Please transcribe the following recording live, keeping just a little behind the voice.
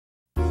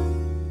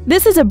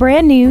This is a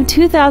brand new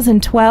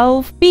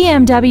 2012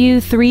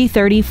 BMW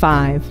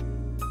 335.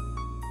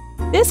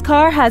 This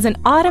car has an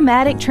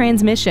automatic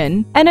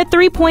transmission and a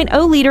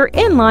 3.0-liter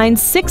inline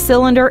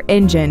six-cylinder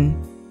engine.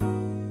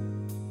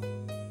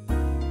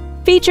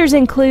 Features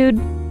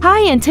include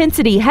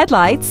high-intensity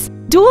headlights,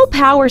 dual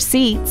power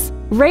seats,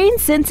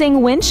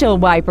 rain-sensing windshield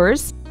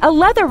wipers, a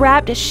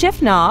leather-wrapped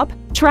shift knob,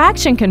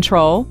 traction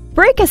control,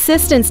 brake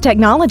assistance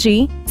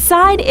technology,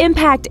 side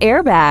impact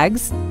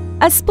airbags,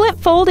 a split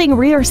folding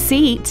rear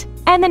seat,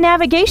 and the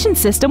navigation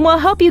system will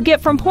help you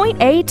get from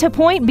point A to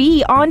point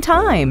B on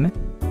time.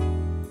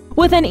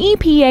 With an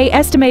EPA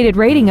estimated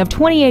rating of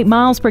 28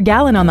 miles per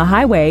gallon on the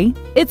highway,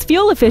 its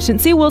fuel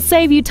efficiency will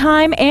save you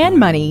time and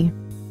money.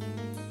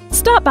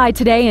 Stop by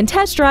today and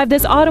test drive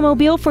this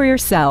automobile for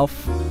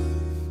yourself.